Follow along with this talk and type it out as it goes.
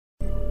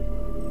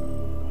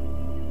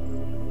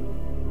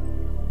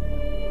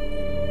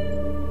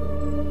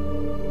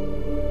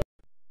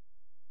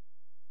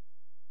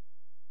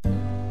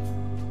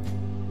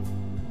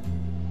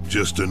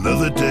Just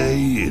another day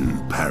in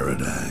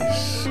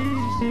paradise.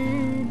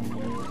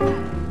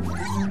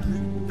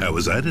 How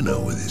was I to know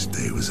where this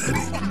day was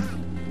heading?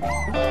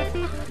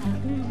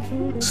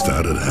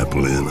 Started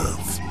happily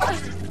enough.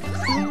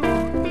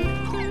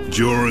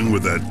 Joring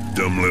with that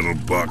dumb little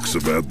box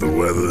about the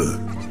weather,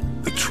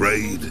 the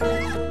trade,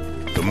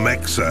 the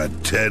mechs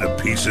I'd tear to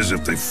pieces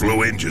if they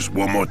flew in just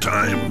one more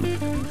time.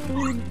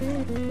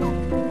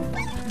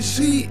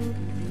 See,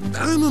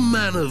 I'm a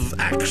man of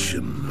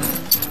action.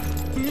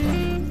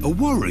 A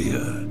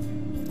warrior.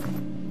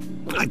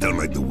 I don't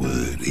like the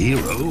word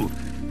hero.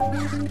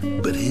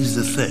 But here's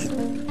the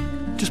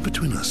thing. Just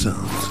between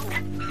ourselves,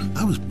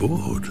 I was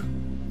bored.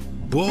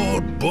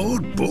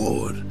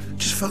 Bored.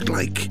 Just felt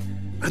like,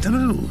 I don't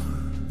know,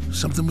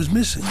 something was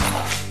missing.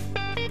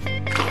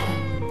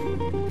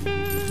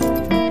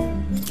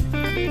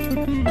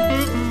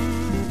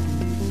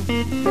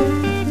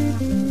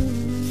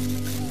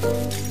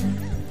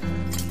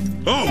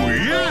 Oh,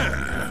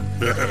 yeah!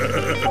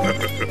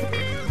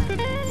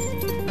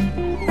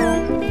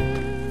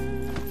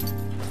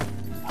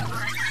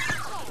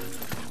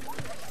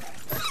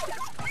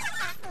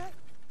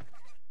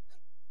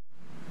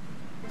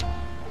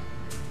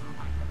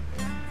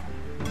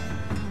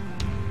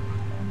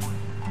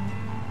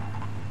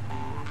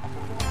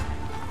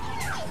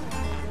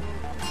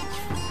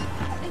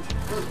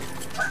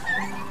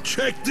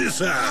 Check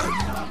this out!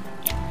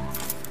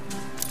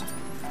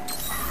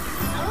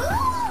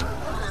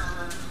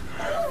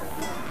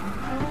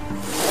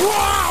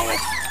 Wow!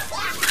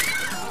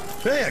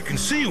 Hey, I can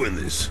see you in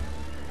this.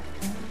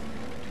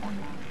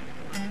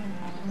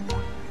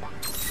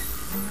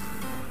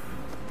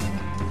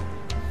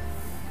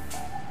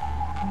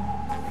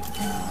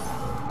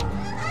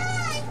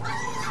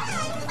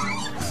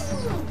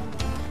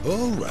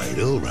 All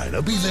right.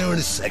 I'll be there in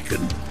a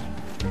second.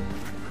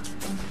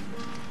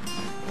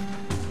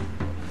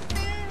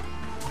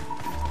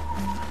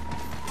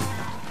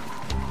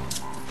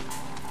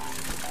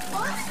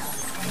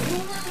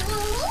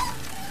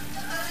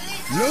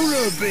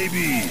 Lola,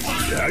 baby!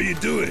 How you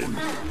doing?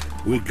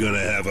 We're gonna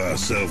have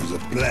ourselves a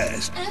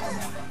blast.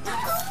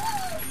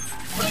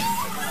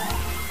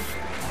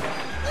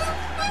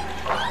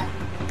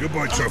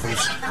 Goodbye,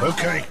 Truffles.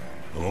 Okay,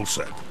 I'm all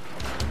set.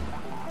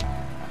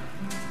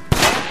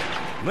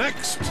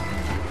 Next!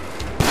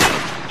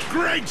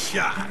 Great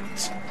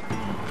shot!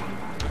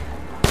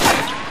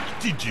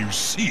 Did you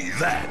see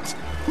that?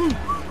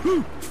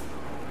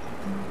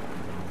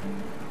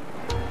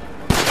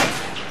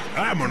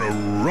 I'm on a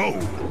roll.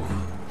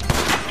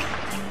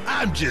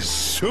 I'm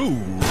just so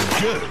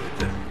good.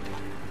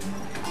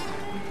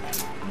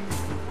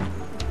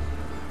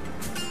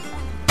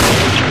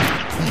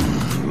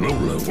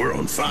 Lola, we're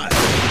on fire.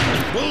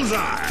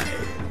 Bullseye!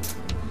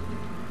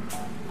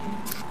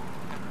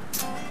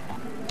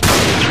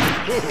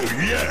 Oh,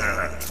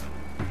 yeah!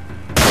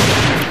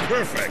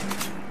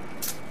 Perfect!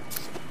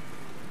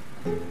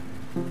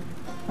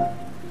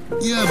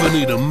 You ever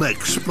need a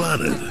mech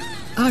splattered?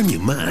 I'm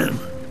your man.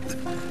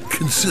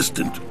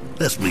 Consistent.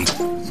 That's me.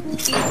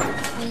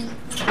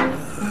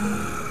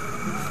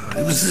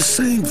 It was the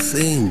same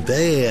thing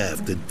day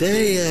after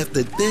day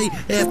after day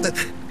after...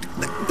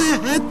 There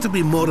had to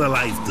be more to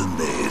life than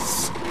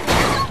this.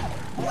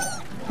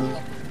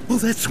 Well,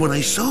 that's when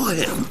I saw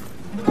him.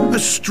 A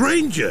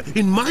stranger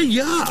in my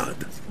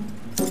yard.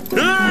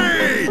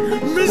 Hey,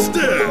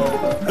 mister!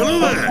 Hello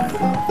there!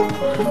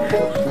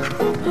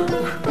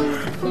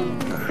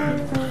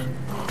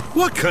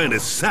 What kind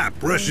of sap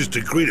rushes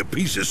to greet a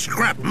piece of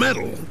scrap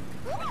metal?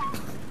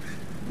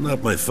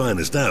 Not my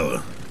finest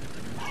hour.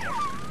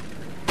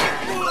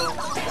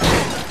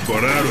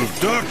 But out of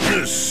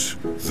darkness,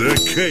 there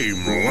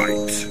came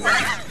light.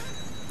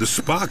 The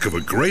spark of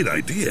a great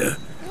idea.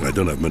 I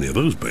don't have many of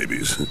those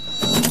babies.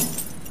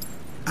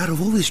 Out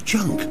of all this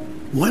junk,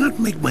 why not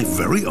make my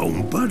very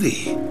own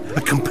buddy?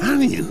 A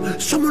companion,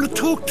 someone to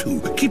talk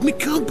to, keep me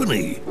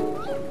company.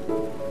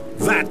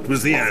 That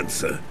was the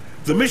answer.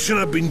 The mission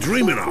I've been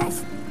dreaming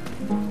of.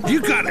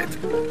 You got it.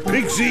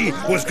 Pigsy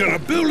was gonna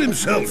build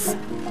himself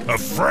a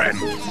friend.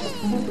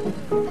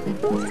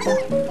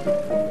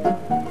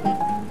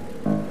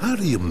 How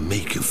do you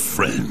make a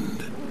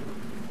friend?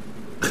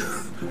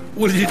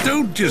 Well, you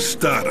don't just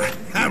start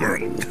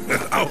hammering.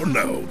 Oh,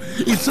 no.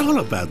 It's all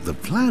about the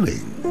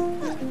planning.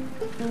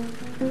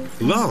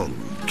 Long,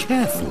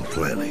 careful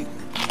planning.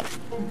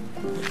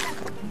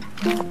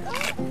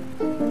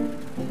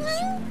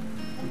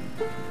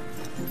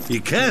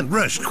 You can't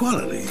rush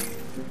quality.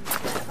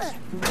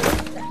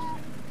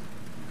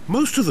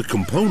 Most of the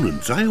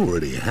components I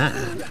already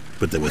had,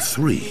 but there were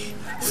three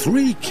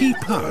key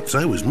parts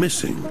I was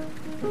missing.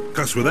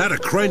 Because without a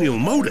cranial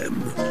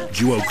modem,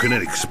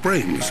 duokinetic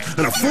springs,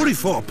 and a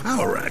 44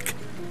 power rack,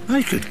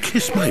 I could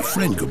kiss my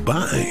friend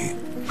goodbye.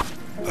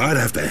 I'd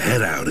have to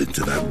head out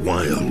into that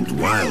wild,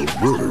 wild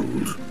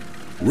world,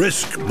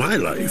 risk my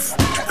life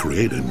to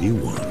create a new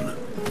one.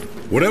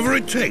 Whatever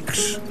it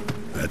takes,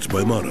 that's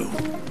my motto.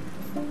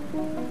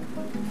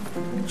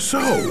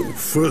 So,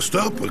 first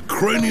up, a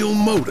cranial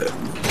modem.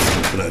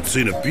 And I'd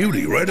seen a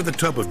beauty right at the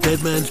top of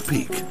Dead Man's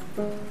Peak.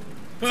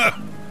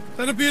 Ah,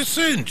 that'd be a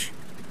cinch.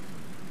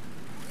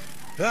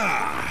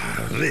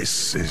 Ah,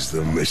 this is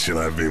the mission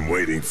I've been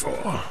waiting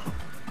for.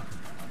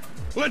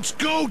 Let's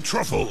go,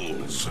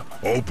 Truffles!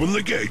 Open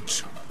the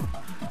gate.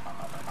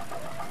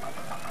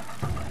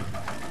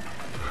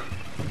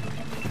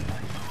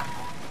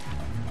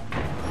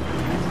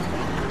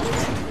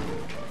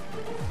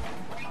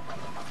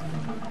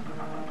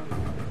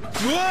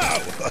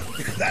 Wow!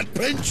 That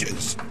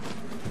pinches!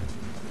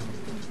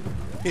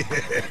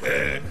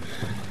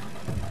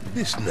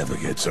 This never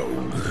gets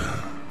old.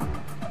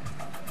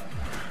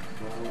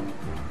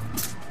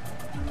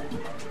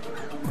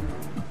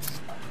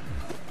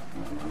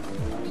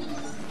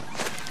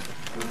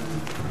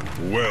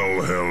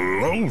 Well,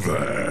 hello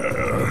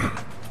there.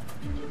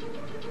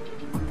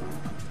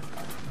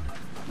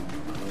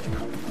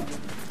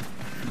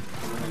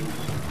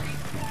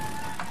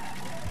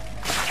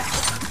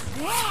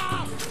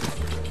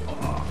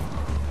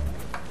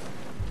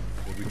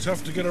 It'll be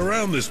tough to get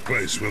around this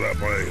place without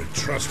my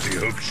trusty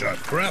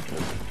hookshot grapple.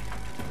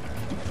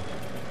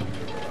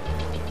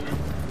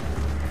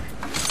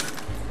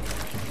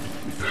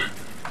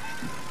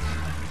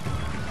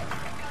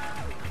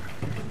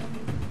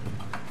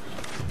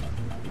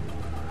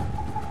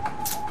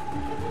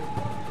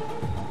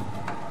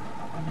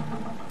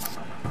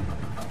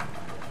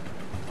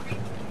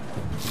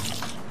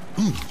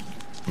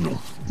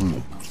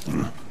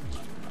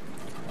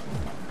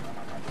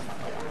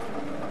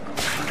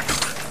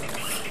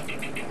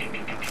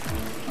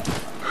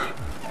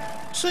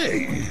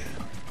 Say,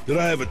 did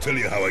I ever tell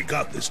you how I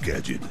got this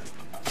gadget?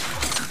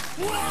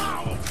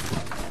 Wow!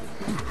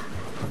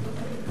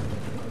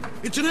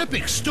 It's an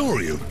epic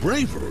story of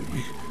bravery.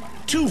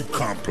 Too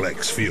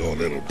complex for your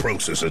little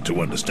processor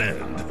to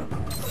understand.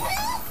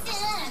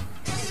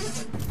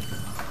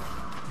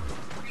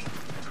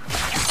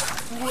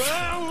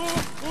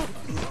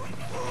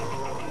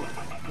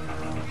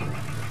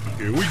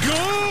 Here we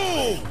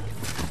go!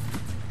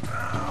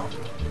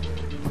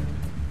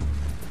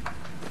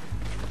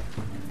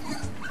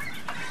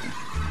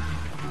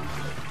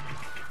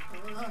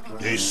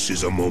 This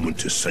is a moment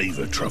to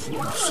savor,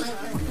 Truffles.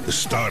 The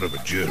start of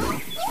a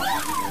journey.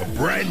 A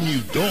brand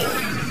new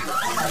dawn.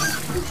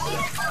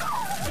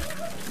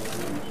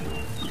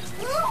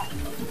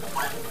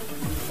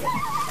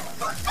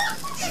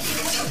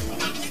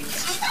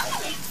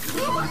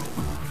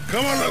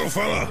 Come on, little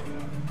fella.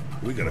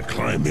 We gotta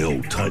climb the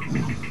old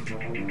Titan.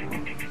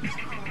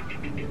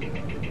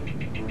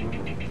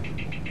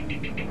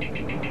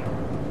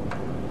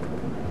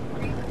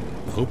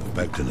 Hope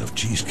I packed enough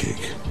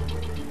cheesecake.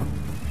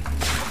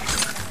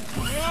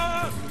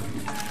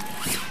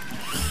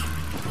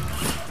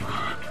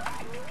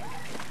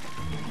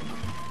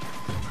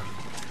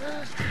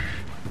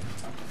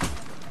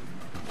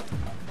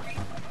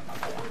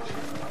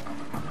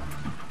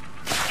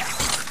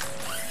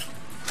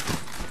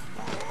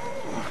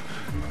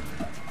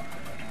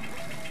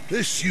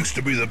 This used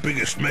to be the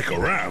biggest mech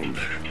around.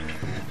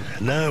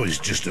 Now it's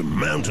just a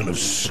mountain of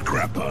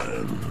scrap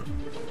iron.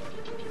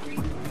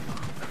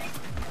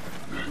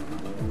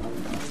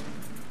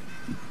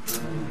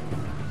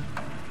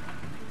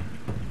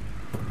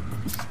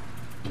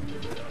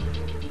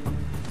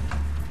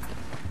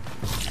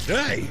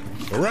 Hey,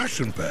 a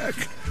ration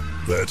pack.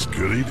 That's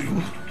good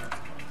eating.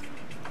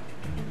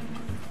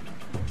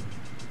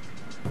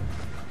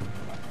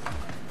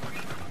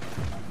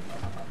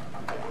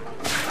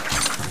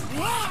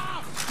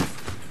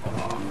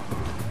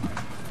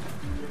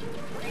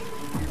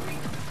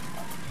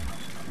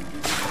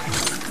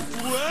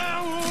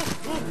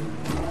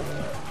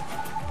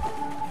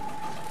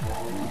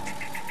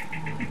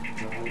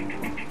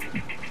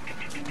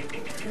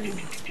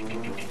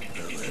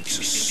 That's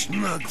a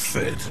snug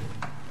fit.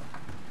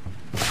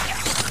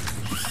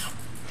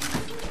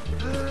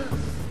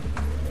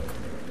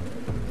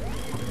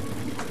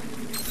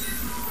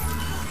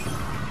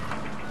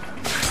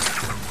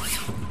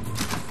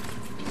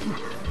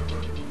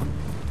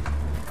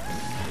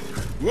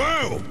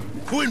 Whoa!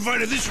 Who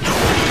invited this?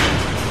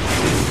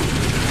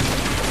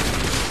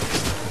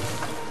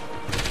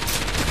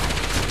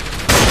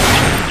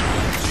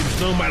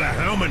 Seems no matter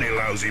how many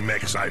lousy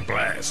mechs I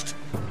blast,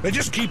 they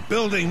just keep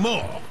building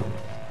more.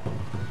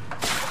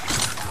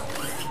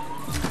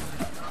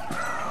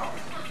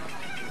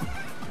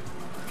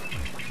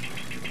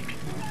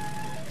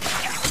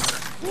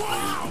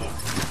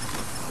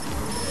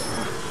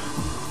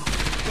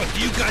 What, do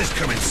you guys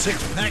come in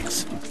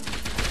 6-packs?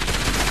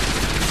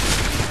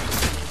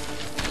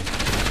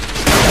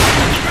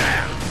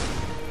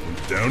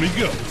 Down he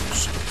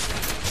goes.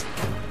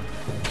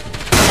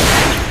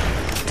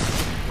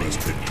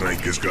 Rusted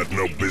tank has got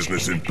no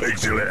business in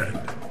Pigsy land.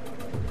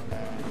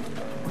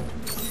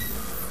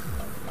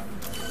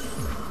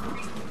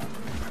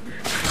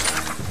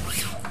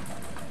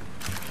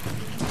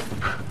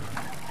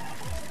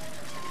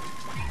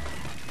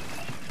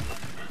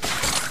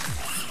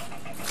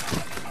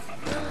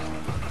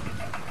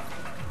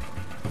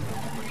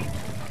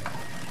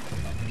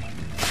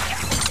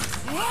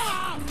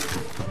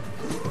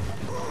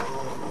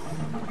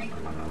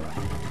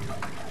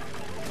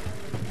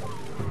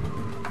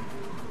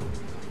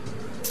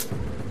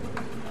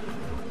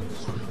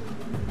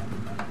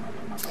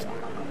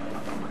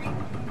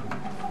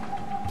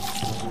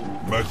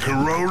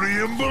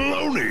 Macaroni and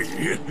bologna.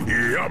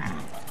 Yum.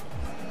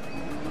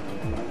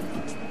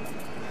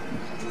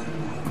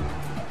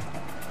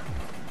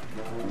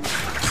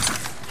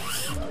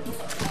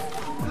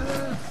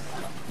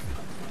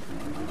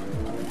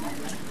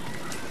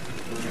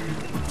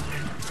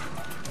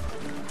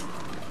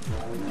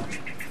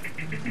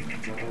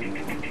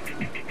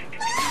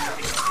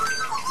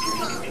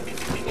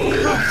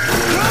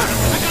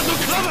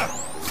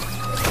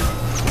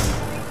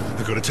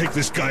 I gotta take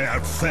this guy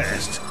out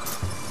fast.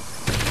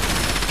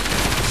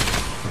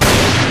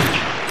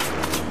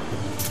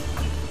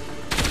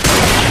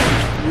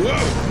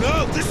 Whoa,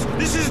 no,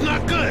 this is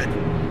not good.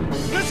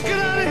 Let's get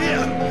out of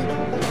here.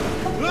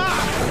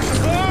 Ah!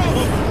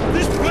 Oh,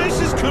 this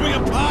place is coming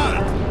apart.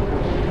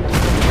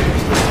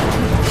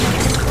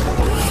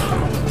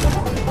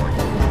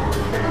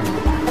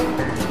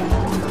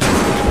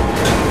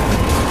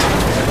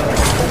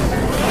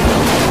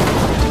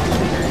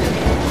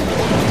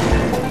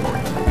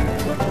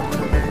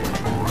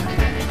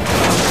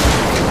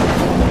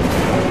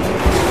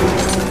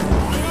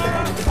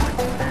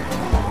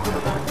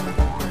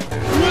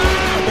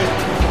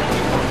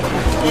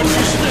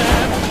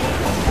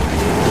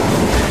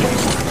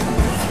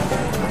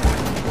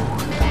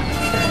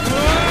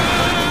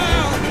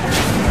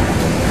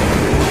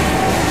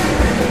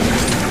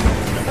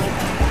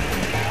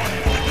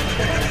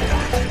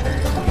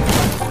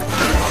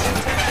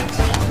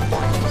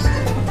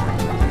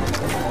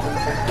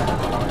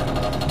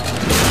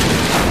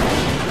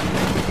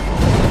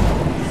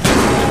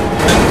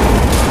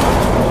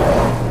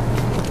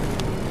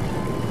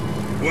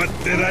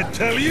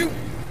 Tell you?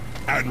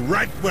 And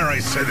right where I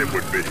said it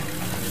would be.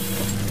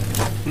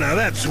 Now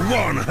that's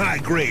one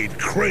high-grade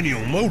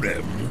cranial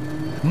modem.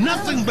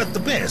 Nothing but the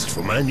best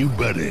for my new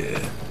buddy.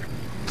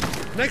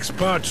 Next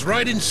part's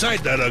right inside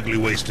that ugly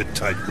waisted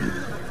titan.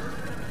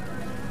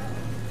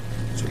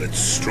 So let's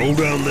stroll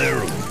down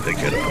there and pick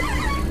it up.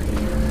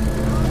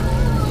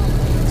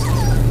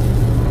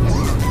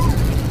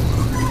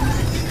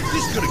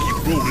 This is gonna keep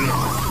rolling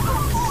on.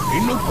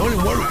 Ain't no point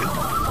in worrying.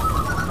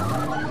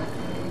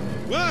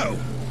 Wow!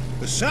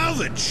 The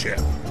salvage ship.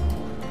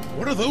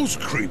 What do those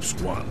creeps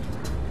want?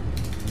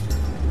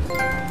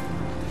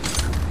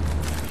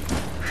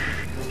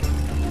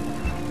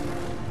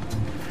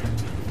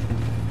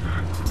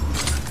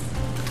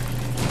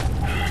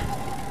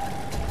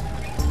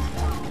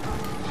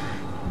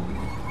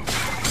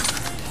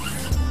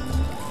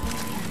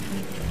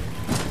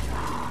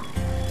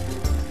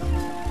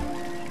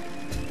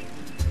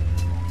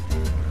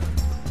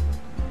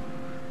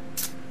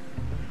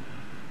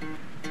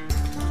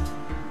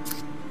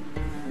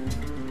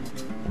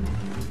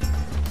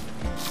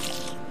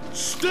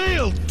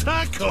 Stale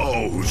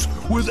tacos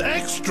with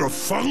extra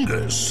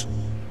fungus.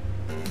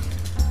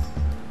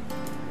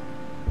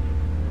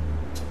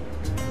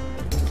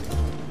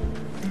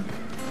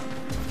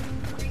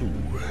 Ooh,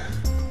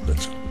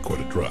 that's quite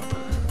a drop.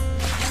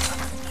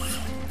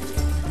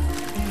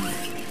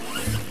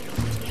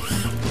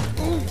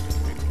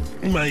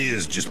 Ooh, my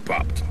ears just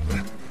popped.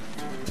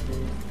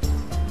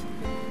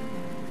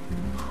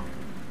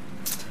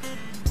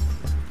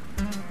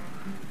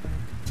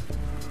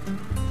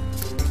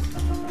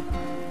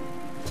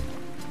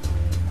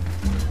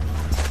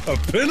 A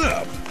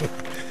pin-up?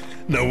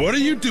 Now what are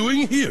you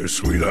doing here,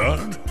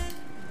 sweetheart?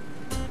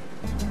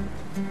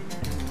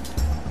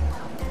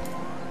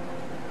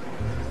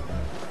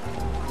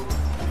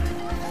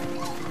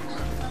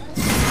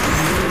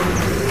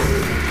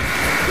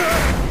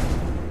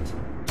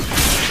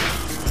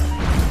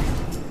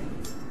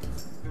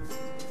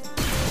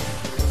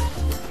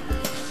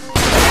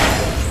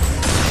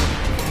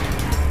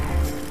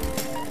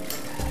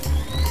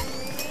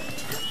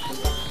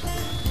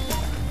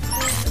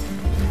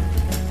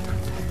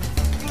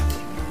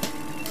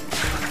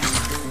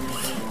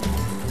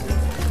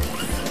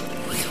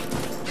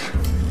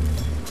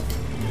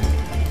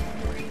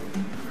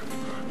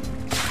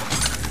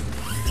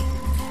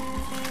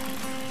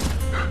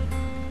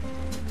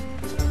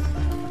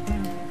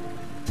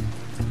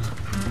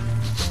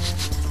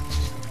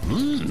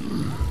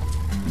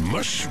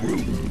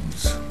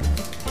 Mushrooms.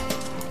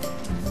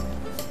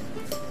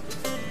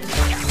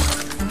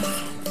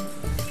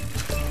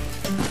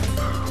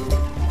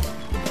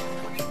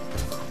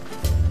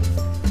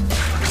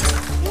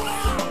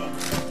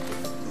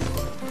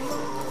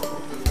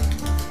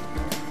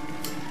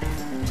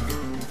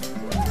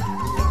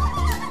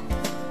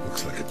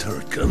 Looks like a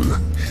turret gun.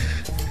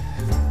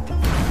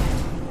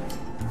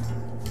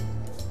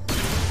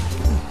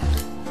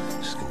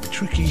 This is gonna be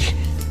tricky.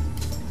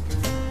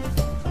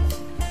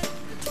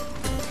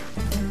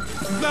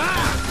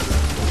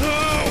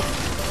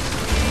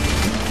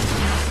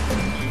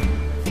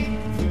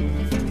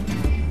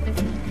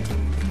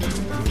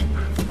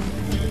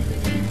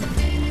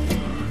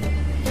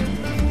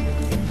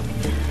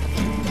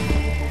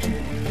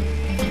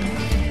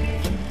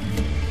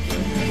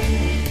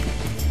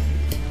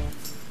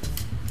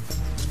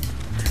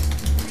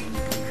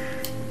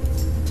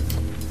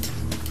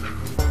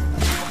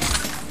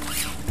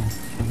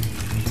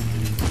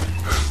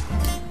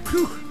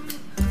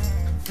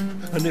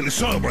 nearly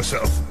soiled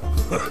myself.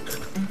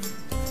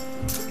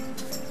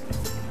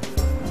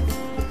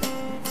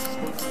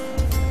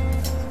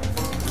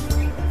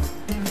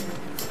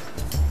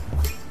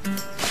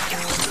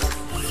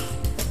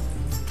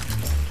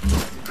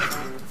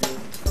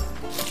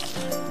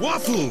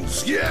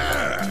 Waffles,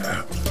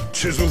 yeah!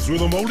 Chisel through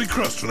the moldy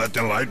crust for that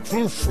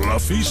delightful,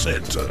 fluffy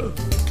center.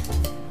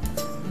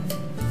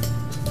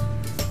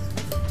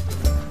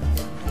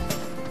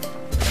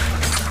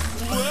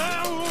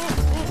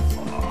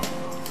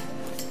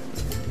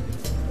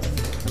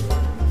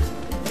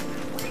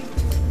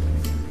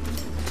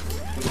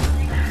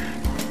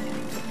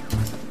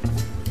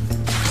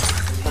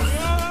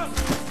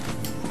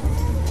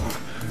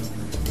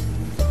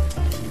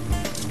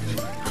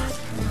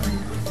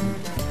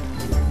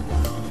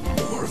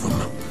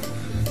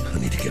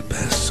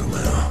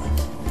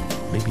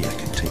 Maybe I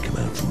can take him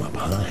out from up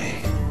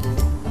high.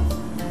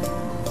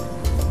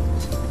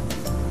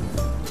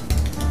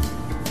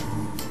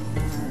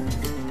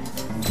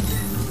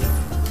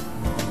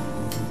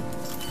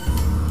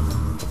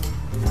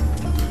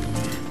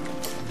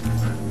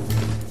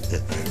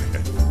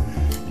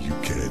 You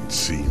can't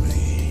see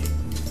me.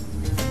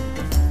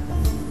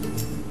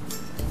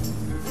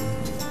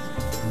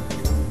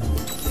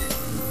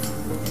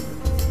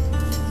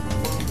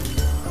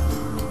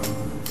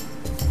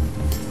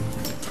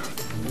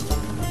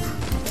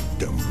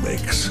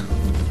 Mix.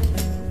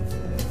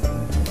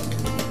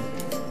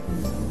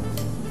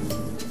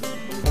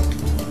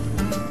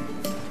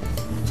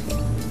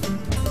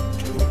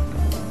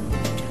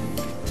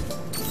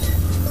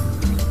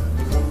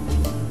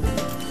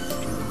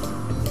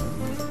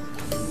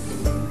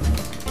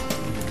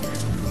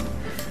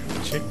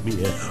 Check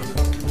me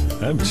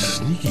out. I'm a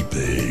sneaky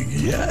pig,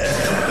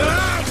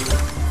 yeah.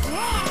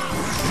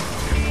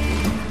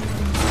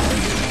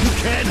 You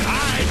can't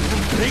hide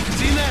from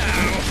Pigsy now.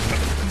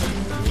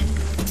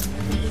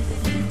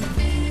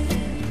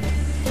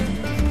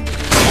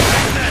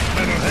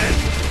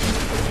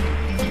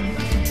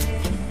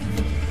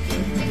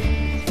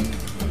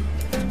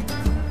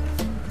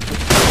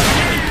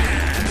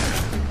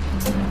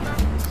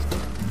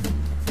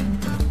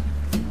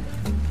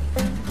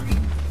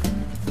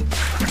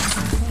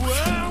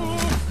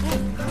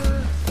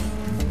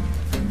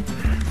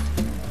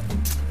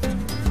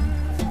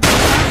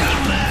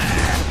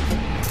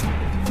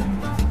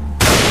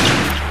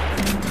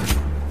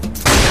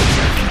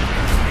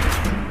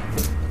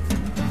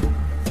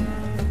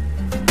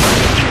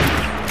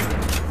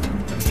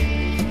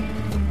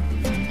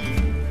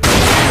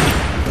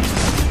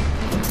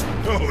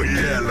 Oh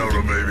yeah,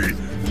 Laura, baby.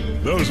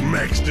 Those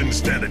mechs didn't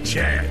stand a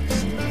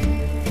chance.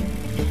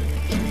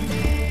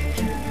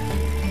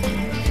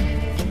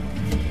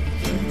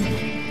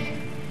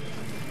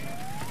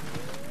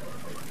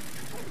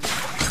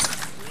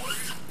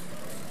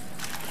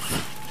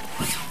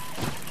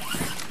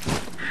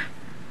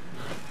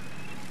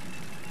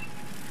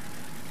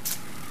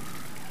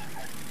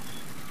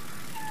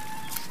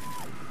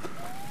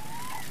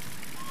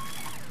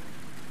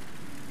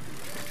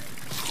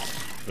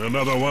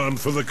 Another one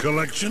for the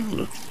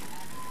collection?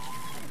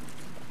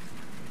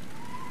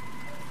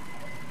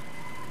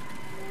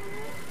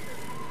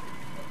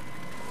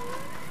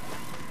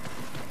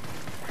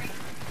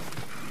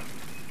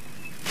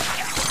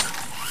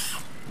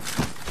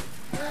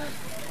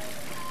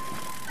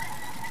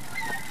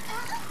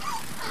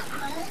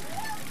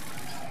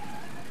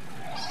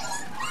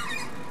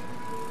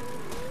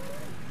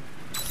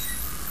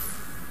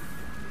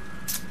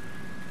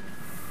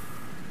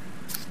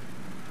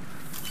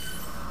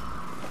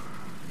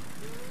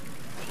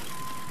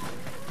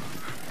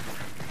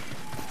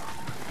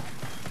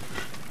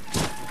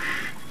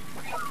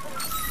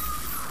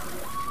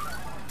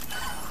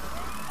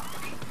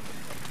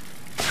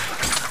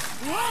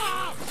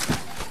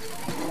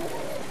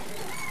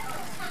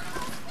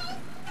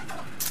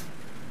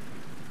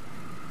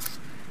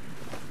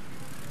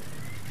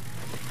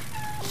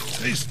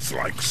 Tastes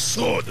like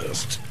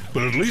sawdust,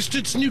 but at least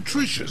it's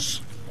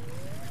nutritious.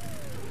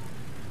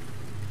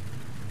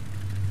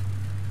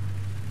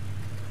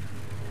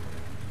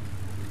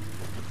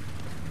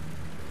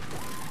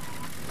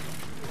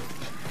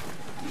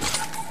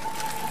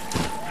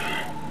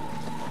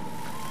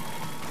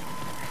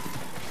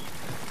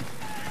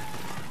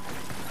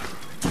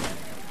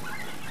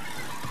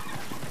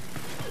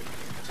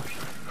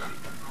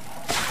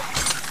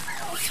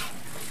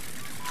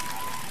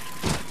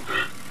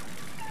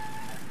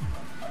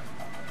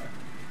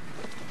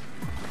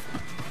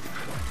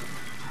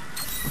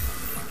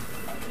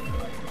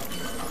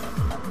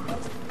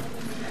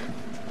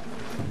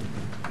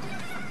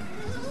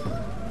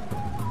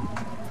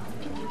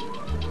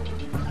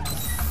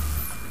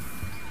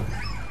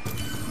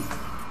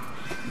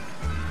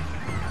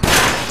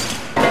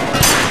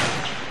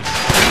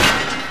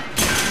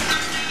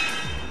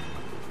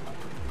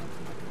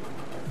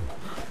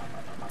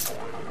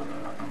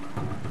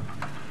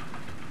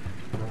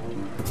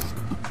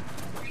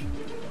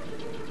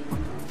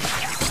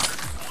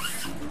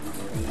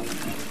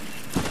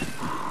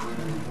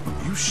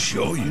 You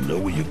sure you know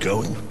where you're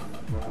going?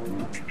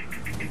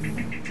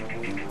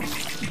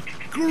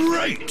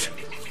 Great!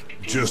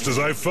 Just as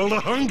I felt a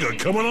hunger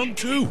coming on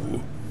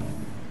too.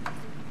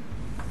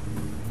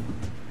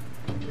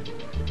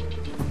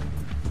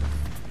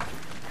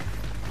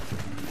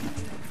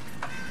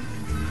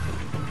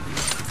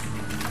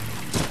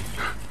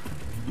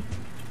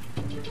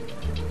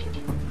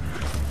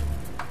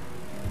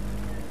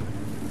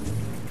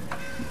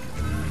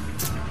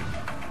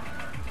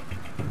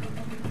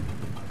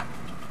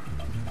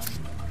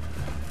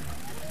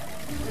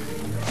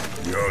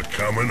 You're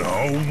coming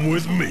home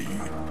with me.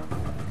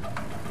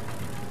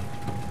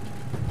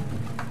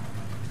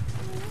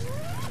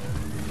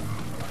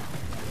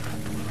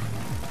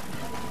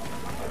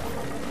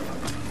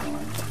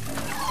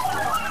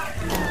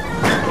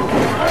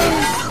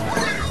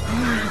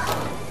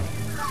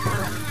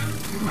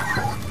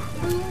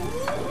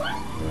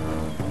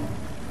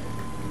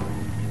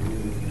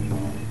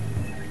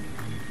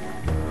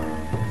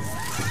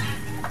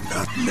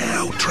 Not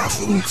now,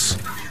 Truffles.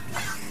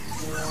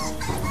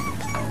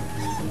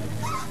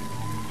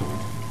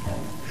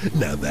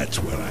 Now that's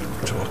what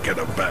I'm talking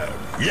about.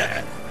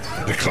 Yeah,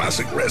 the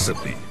classic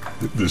recipe,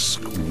 the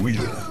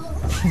squealer.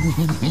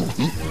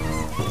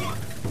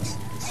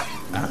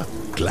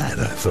 I'm glad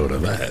I thought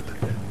of that.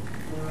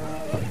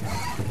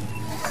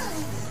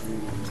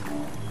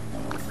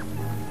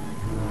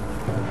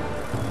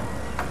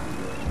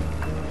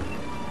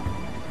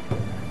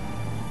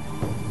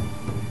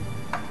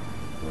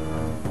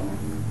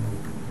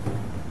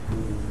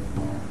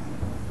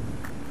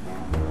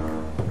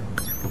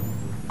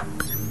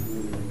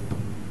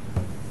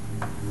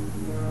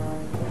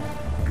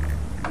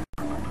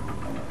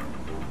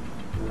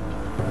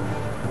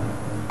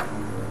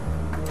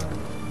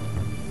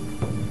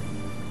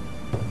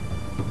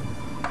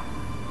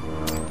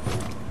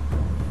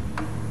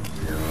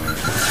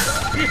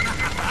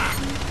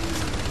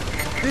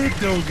 It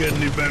don't get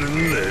any better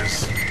than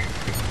this.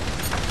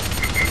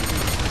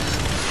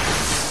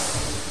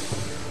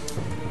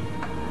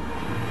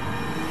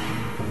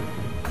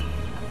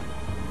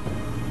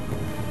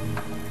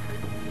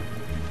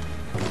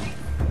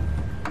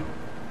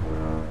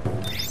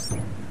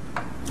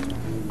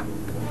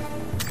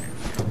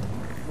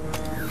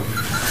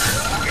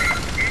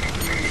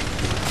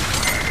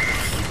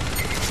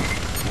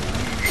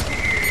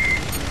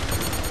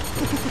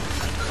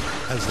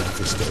 How's that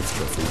for stealth,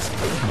 Truffles?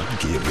 My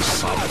gear is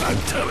solid, I'm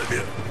telling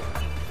you.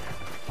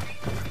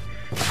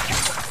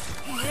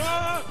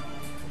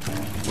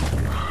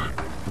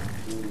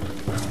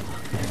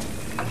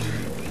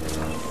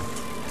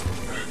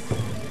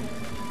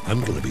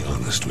 I'm gonna be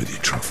honest with you,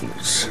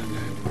 Truffles.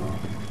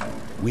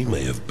 We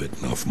may have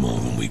bitten off more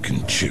than we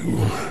can chew.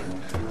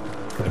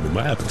 I mean,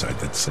 my appetite,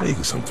 that's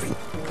saying something.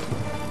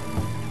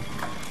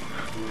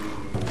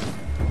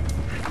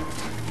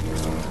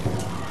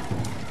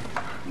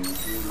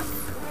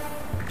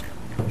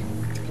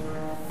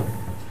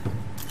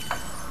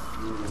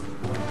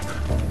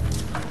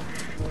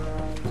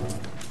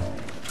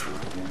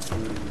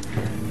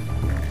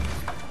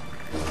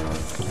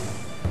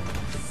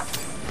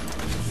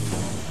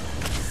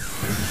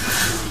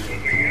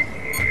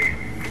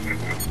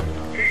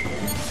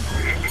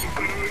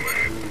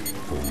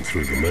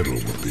 Through the middle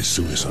would be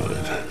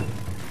suicide.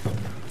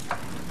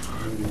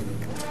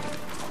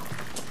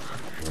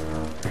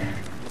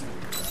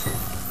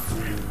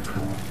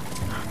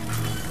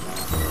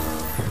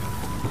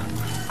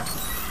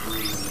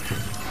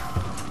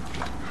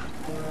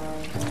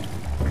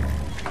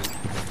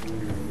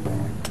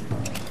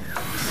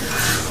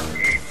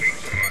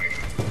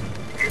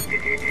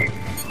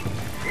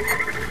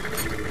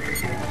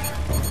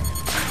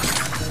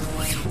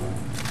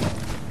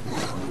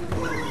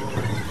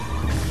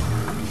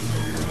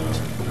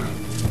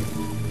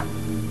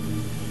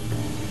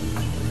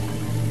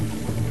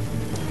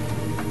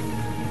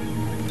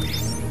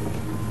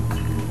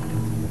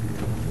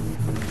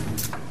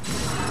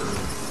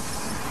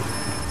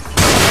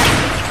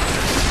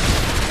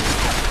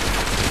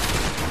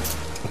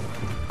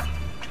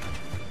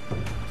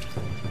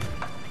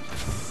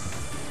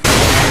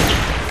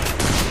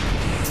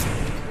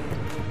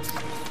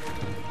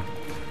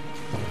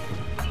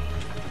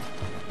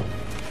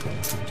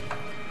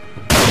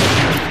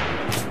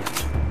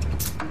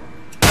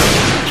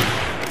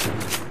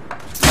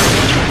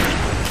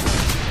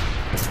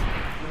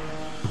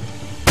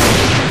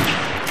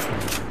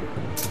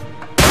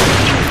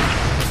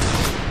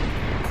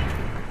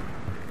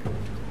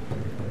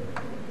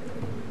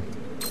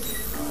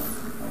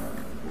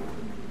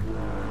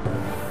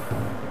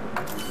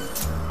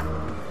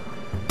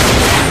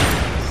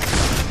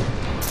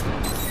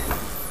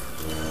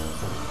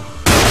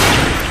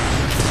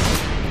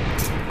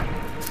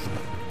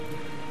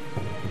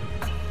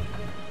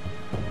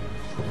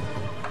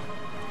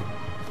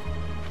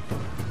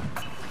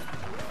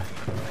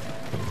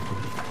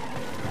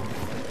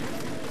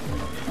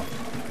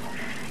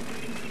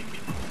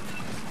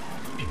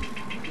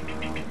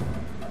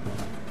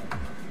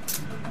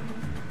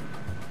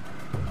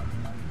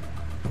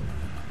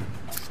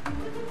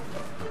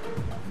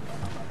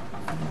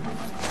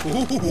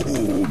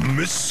 Ooh,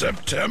 Miss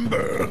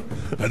September.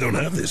 I don't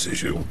have this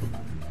issue.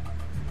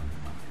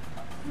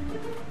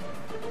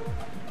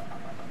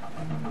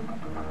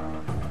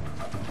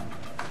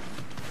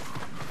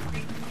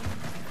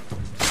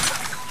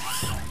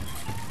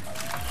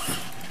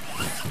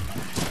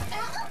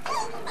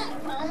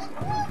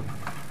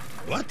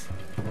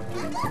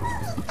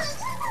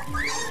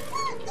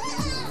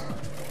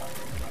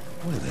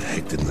 Why the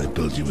heck didn't I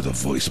build you with a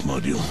voice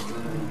module?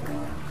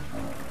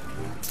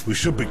 We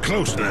should be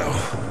close now.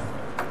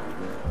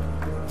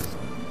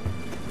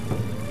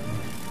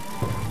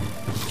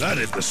 That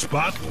is the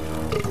spot.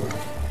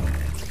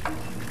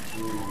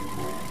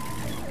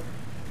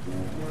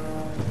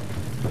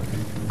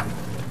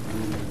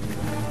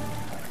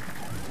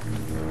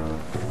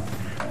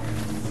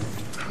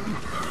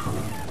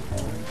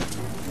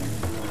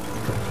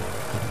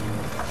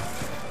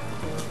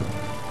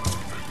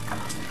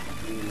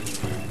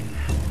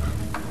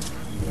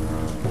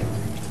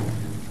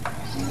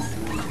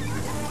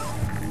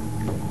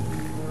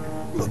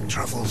 Look,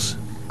 Truffles.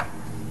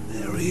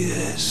 There he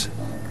is.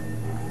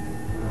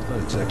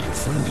 Not exactly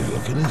friendly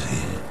looking, is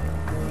he?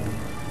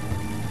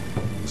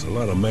 There's a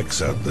lot of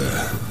mechs out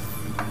there.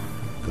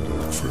 Gotta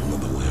look for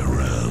another way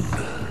around.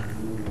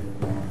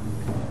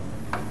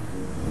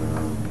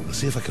 Let's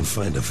see if I can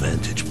find a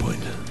vantage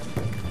point.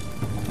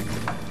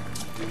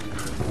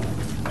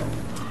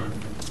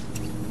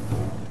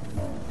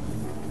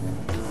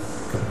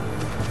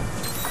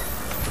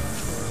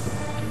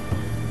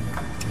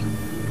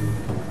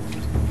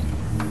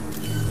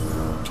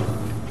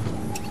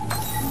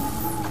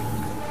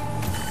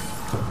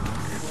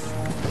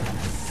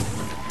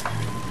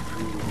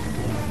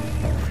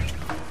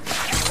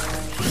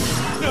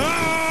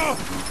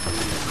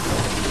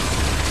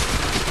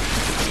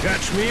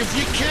 Catch me if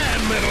you can,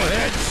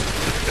 metalheads!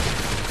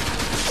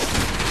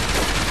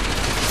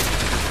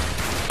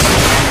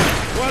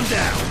 One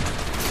down!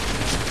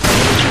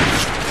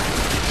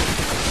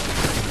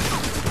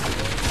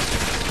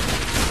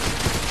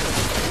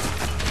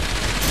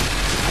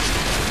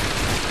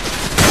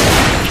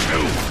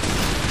 Two!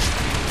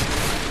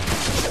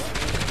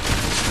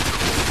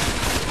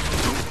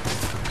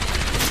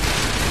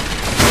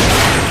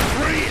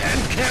 3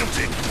 and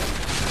counting!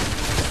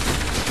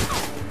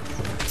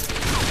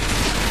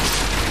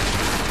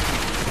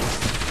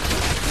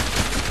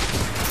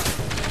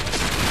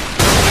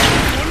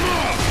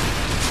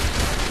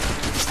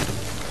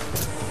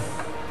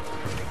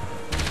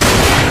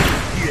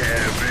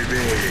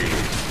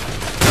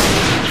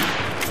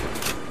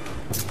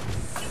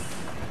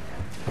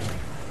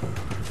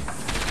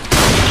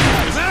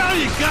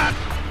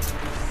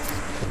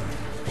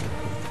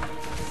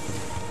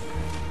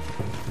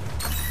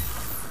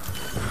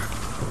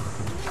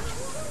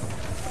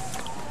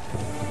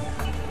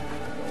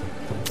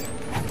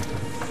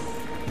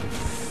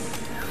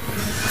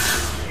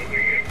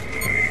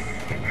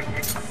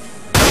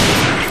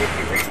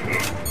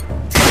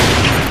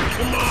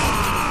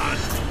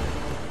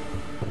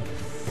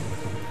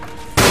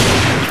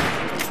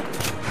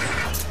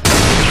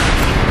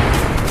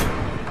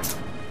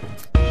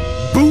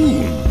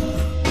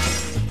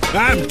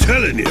 I'm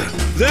telling you,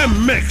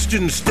 them mechs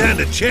didn't stand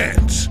a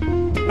chance.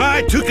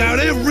 I took out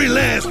every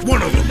last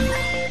one of them.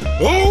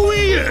 Oh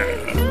yeah,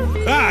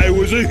 I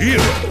was a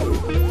hero.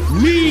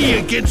 Me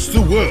against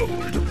the world,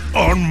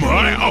 on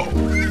my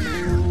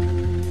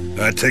own.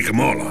 I'd take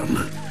them all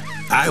on.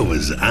 I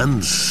was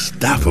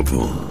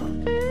unstoppable.